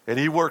 And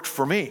he worked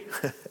for me.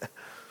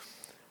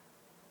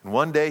 And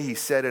one day, he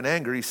said in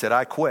anger, he said,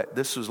 I quit.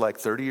 This was like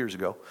 30 years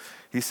ago.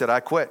 He said,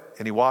 I quit.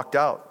 And he walked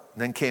out,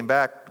 and then came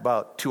back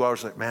about 2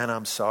 hours later. Man,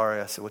 I'm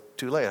sorry. I said, well,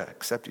 too late. I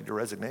accepted your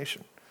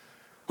resignation.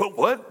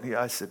 What?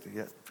 Yeah, I said,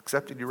 yeah.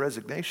 Accepted your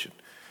resignation,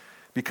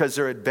 because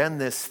there had been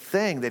this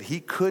thing that he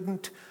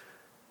couldn't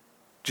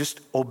just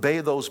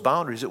obey those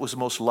boundaries. It was the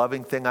most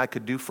loving thing I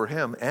could do for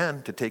him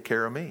and to take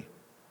care of me.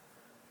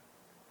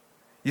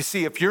 You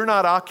see, if you're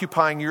not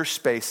occupying your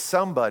space,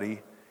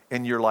 somebody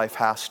in your life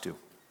has to.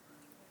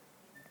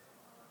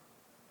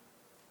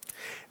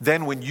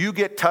 Then when you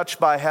get touched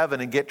by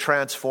heaven and get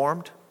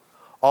transformed,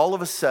 all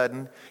of a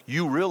sudden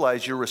you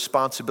realize your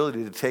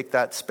responsibility to take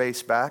that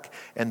space back,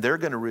 and they're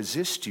going to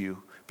resist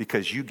you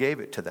because you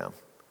gave it to them.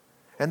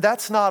 And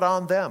that's not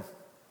on them.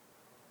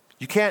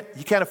 You can't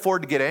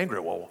afford to get angry.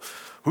 Well,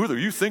 who do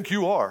you think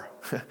you are?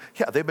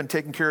 Yeah, they've been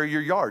taking care of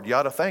your yard. You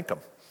ought to thank them.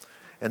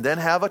 And then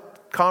have a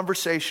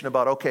conversation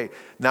about, okay,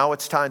 now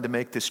it's time to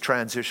make this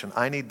transition.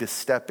 I need to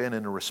step in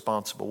a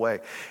responsible way.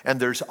 And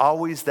there's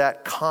always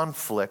that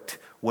conflict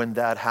when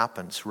that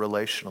happens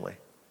relationally.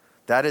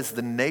 That is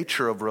the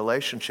nature of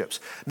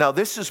relationships. Now,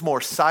 this is more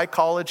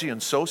psychology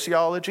and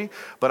sociology,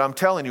 but I'm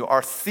telling you,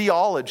 our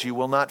theology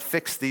will not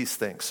fix these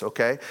things,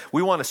 okay?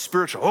 We want a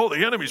spiritual,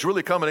 the enemy's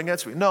really coming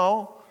against me.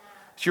 No,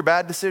 it's your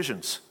bad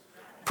decisions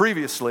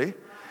previously,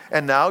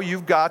 and now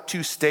you've got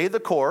to stay the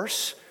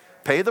course,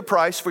 pay the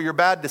price for your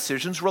bad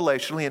decisions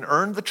relationally, and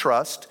earn the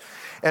trust,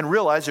 and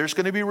realize there's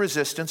going to be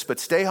resistance, but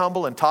stay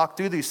humble and talk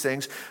through these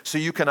things so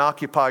you can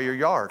occupy your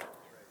yard.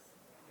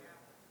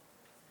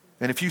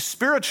 And if you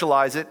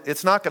spiritualize it,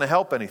 it's not going to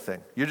help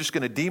anything. You're just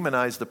going to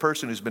demonize the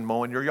person who's been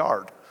mowing your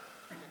yard.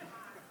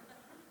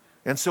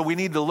 And so we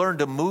need to learn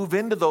to move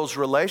into those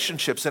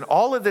relationships. And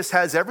all of this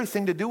has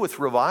everything to do with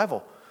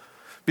revival.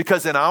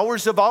 Because in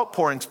hours of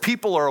outpourings,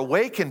 people are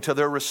awakened to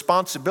their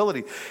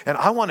responsibility. And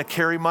I want to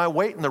carry my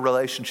weight in the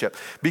relationship.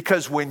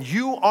 Because when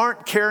you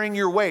aren't carrying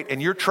your weight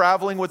and you're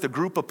traveling with a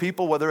group of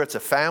people, whether it's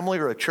a family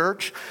or a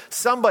church,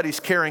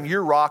 somebody's carrying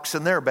your rocks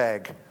in their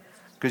bag.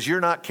 Because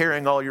you're not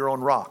carrying all your own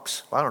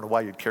rocks. I don't know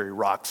why you'd carry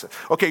rocks.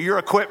 Okay, your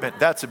equipment,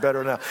 that's a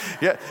better now.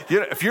 Yeah,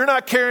 if you're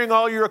not carrying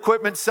all your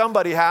equipment,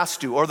 somebody has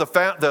to, or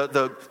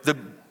the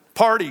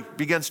party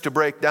begins to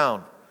break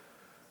down.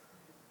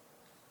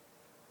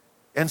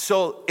 And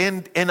so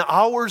in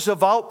hours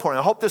of outpouring,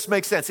 I hope this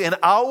makes sense. In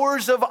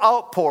hours of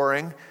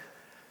outpouring,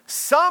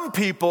 some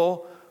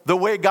people, the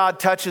way God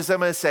touches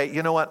them, and say,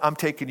 you know what, I'm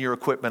taking your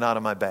equipment out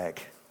of my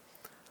bag.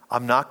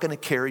 I'm not going to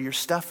carry your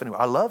stuff anymore.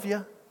 I love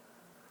you,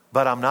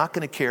 but I'm not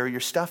going to carry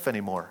your stuff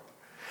anymore.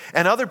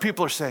 And other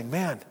people are saying,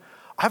 man,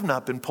 I've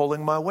not been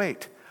pulling my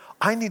weight.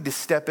 I need to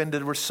step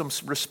into some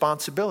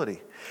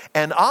responsibility.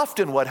 And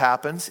often what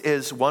happens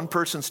is one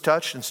person's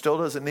touched and still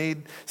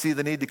doesn't see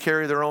the need to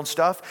carry their own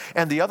stuff,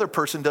 and the other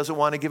person doesn't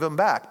want to give them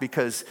back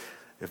because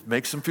it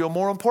makes them feel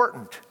more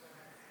important.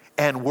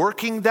 And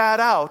working that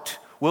out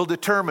will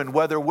determine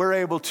whether we're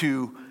able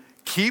to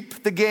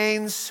keep the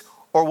gains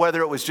or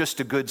whether it was just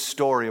a good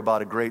story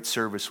about a great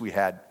service we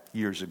had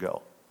years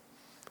ago.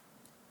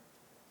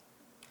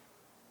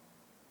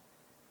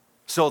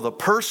 So the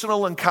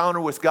personal encounter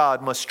with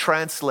God must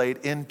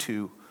translate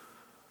into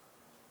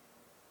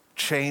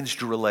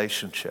changed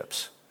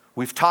relationships.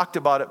 We've talked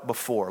about it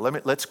before.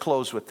 Let's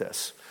close with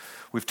this.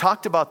 We've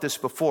talked about this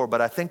before,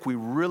 but I think we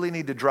really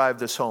need to drive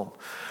this home.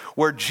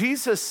 Where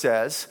Jesus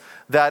says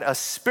that a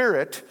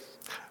spirit,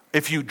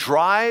 if you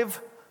drive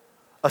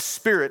a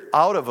spirit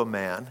out of a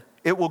man,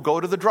 it will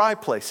go to the dry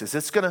places.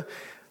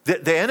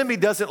 The enemy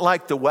doesn't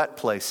like the wet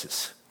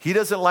places. He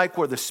doesn't like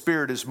where the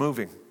spirit is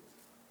moving.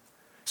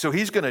 So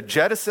he's going to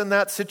jettison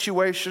that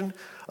situation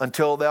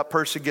until that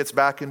person gets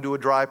back into a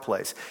dry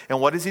place. And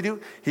what does he do?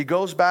 He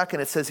goes back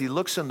and it says he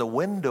looks in the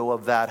window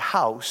of that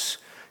house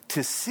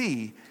to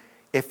see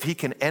if he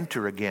can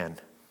enter again.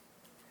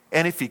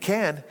 And if he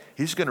can,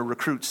 he's going to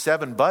recruit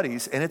 7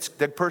 buddies, and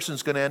that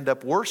person's going to end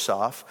up worse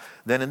off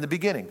than in the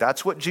beginning.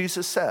 That's what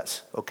Jesus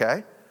says,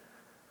 okay?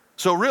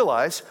 So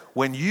realize,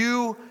 when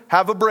you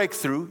have a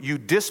breakthrough, you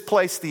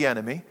displace the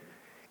enemy.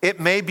 It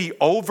may be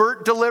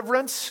overt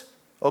deliverance.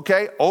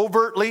 Okay,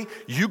 overtly,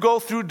 you go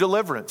through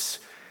deliverance.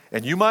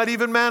 And you might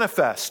even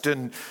manifest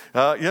and,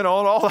 and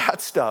all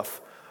that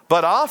stuff.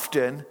 But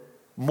often,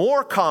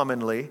 more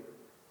commonly,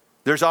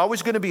 there's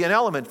always going to be an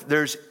element.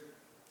 There's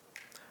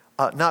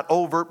not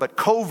overt, but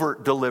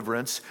covert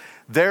deliverance.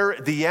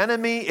 The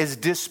enemy is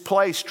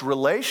displaced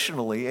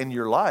relationally in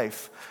your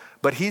life,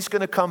 but he's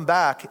going to come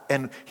back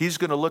and he's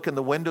going to look in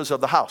the windows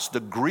of the house.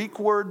 The Greek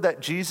word that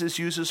Jesus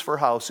uses for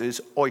house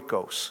is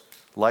oikos,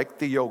 like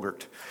the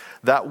yogurt.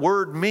 That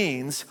word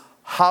means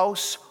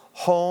house,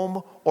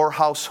 home, or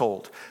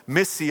household.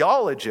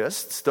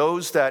 Missiologists,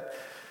 those that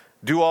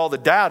do all the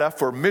data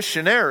for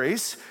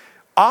missionaries,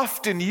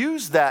 often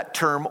use that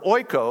term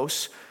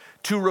oikos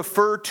to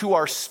refer to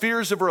our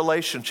spheres of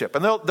relationship.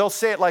 And they'll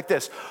say it like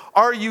this: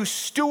 are you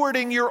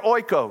stewarding your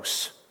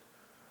oikos?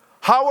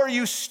 How are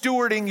you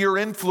stewarding your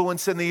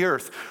influence in the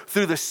earth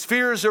through the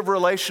spheres of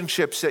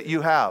relationships that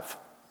you have?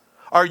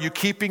 Are you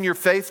keeping your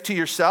faith to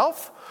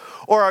yourself?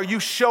 Or are you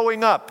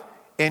showing up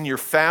in your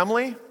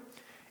family,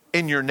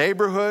 in your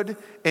neighborhood,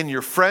 in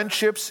your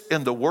friendships,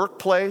 in the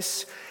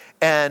workplace,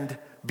 and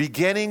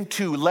beginning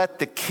to let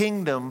the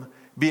kingdom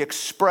be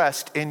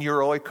expressed in your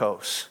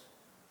oikos?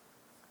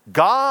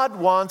 God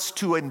wants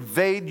to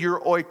invade your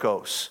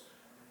oikos,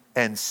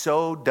 and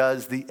so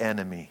does the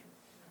enemy.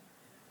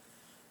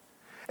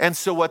 And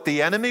so what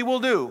the enemy will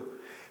do,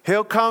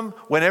 he'll come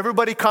when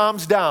everybody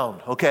calms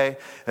down, okay?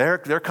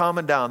 They're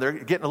calming down. They're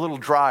getting a little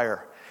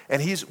drier.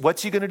 And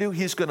what's he going to do?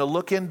 He's going to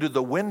look into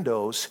the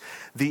windows,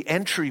 the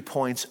entry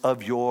points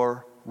of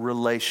your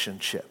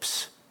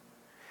relationships.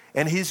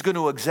 And he's going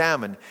to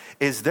examine,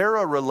 is there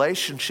a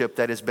relationship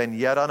that has been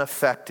yet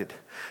unaffected,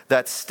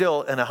 that's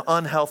still in an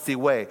unhealthy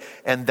way?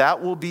 And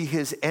that will be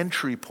his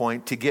entry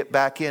point to get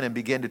back in and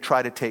begin to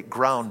try to take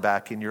ground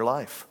back in your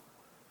life.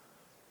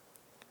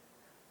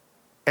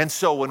 And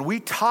so when we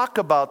talk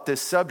about this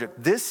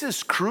subject, this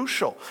is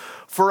crucial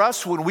for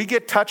us. When we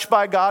get touched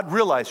by God,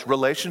 realize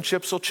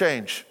relationships will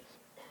change.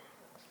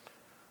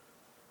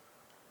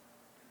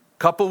 A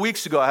couple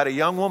weeks ago, I had a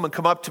young woman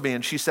come up to me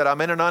and she said, I'm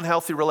in an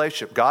unhealthy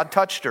relationship. God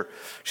touched her.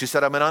 She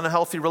said, I'm in an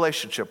unhealthy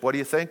relationship. What do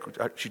you think?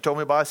 She told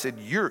me about it. I said,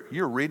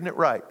 you're reading it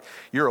right.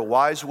 You're a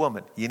wise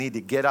woman. You need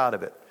to get out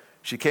of it.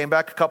 She came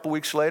back a couple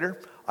weeks later.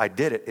 I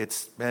did it.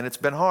 It's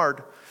been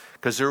hard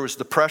because there was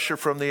the pressure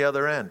from the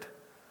other end.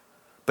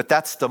 But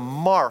that's the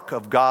mark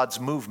of God's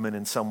movement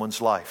in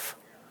someone's life.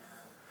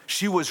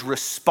 She was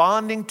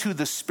responding to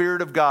the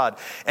Spirit of God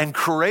and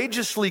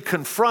courageously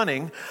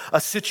confronting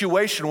a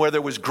situation where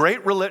there was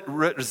great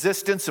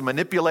resistance and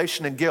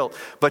manipulation and guilt,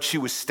 but she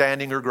was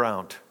standing her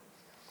ground.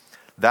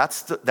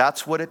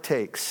 That's what it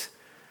takes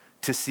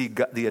to see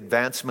the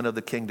advancement of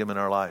the kingdom in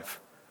our life.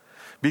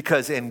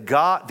 Because in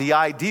God, the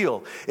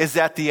ideal is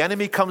that the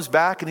enemy comes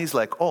back and he's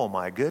like, oh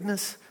my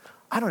goodness,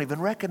 I don't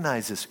even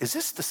recognize this. Is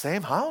this the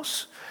same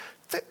house?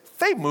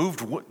 They moved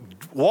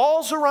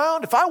walls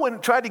around. If I went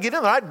and tried to get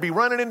in there, I'd be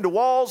running into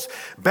walls,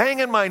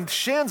 banging my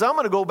shins. I'm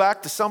going to go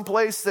back to some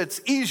place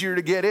that's easier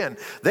to get in.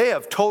 They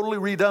have totally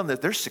redone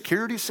that. There's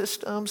security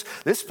systems.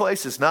 This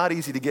place is not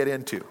easy to get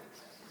into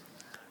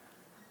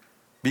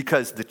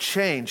because the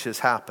change has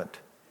happened.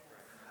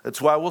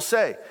 That's why we'll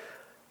say,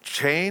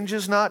 change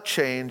is not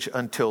change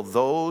until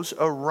those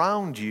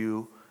around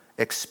you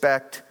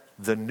expect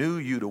the new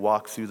you to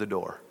walk through the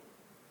door.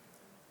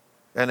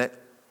 And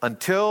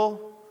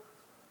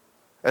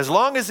as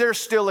long as they're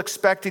still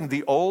expecting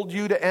the old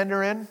you to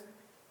enter in,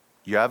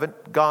 you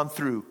haven't gone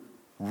through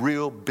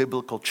real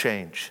biblical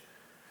change.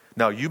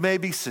 Now, you may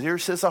be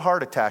serious as a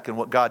heart attack in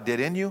what God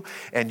did in you,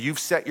 and you've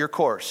set your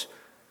course.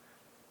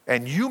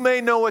 And you may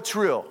know it's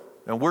real,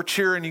 and we're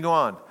cheering you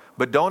on.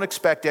 But don't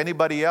expect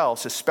anybody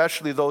else,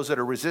 especially those that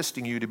are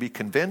resisting you, to be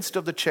convinced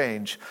of the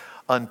change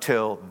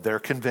until they're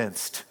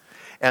convinced.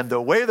 And the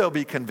way they'll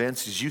be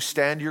convinced is you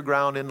stand your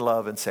ground in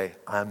love and say,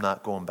 I'm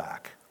not going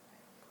back.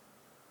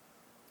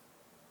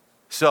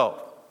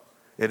 So,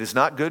 it is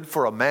not good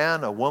for a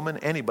man, a woman,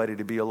 anybody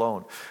to be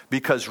alone.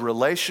 Because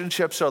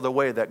relationships are the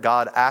way that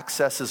God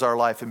accesses our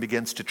life and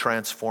begins to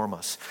transform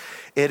us.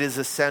 It is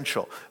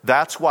essential.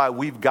 That's why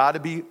we've got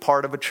to be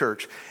part of a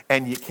church.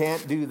 And you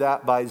can't do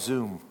that by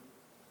Zoom.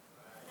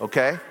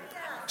 Okay?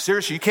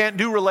 Seriously, you can't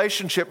do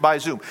relationship by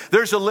Zoom.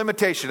 There's a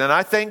limitation. And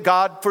I thank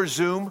God for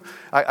Zoom.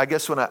 I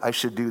guess when I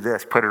should do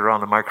this, put it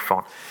on the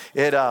microphone.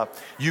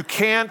 You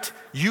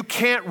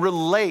can't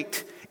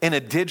relate in a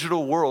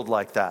digital world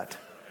like that.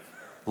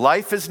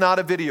 Life is not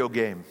a video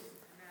game.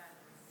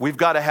 We've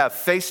got to have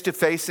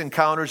face-to-face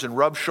encounters and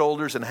rub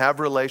shoulders and have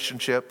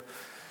relationship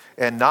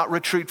and not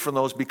retreat from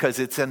those, because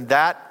it's in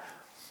that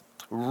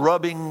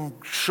rubbing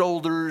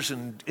shoulders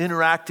and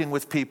interacting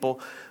with people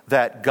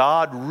that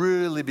God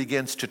really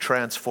begins to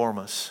transform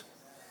us.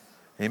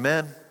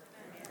 Amen?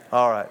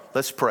 All right,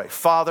 let's pray.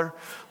 Father,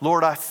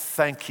 Lord, I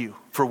thank you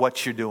for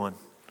what you're doing.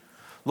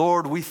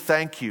 Lord, we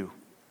thank you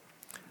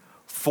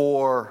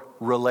for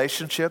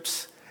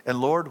relationships. And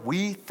Lord,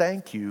 we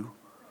thank you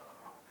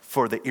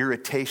for the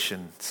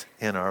irritations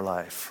in our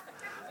life.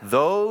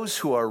 Those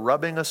who are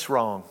rubbing us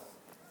wrong.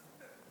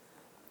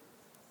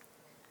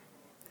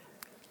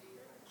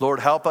 Lord,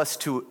 help us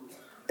to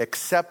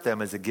accept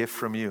them as a gift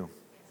from you.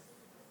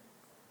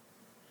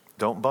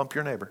 Don't bump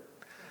your neighbor.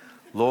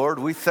 Lord,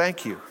 we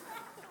thank you.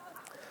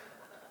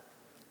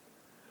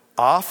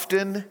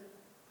 Often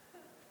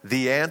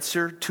the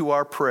answer to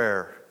our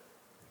prayer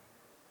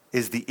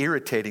is the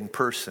irritating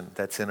person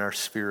that's in our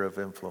sphere of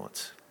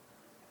influence.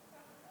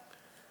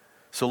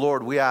 So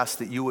Lord, we ask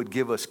that you would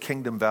give us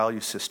kingdom value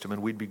system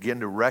and we'd begin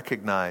to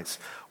recognize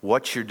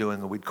what you're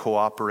doing and we'd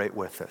cooperate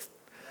with it.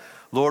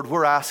 Lord,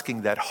 we're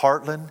asking that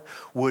Heartland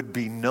would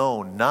be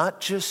known not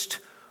just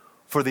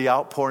for the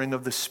outpouring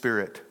of the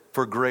Spirit,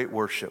 for great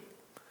worship,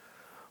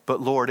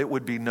 but Lord, it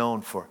would be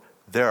known for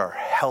there are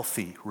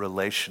healthy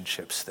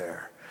relationships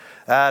there.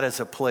 That is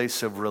a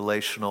place of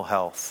relational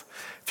health.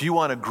 If you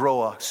want to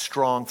grow a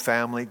strong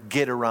family,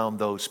 get around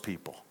those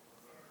people.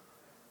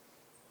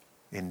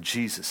 In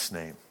Jesus'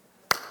 name,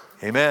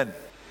 amen.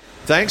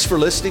 Thanks for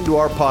listening to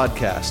our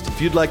podcast.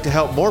 If you'd like to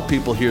help more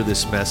people hear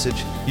this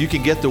message, you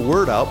can get the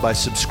word out by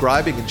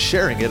subscribing and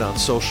sharing it on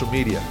social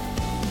media.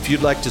 If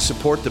you'd like to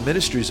support the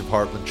ministries of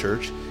Heartland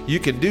Church, you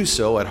can do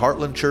so at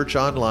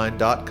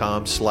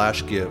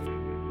heartlandchurchonline.com/give.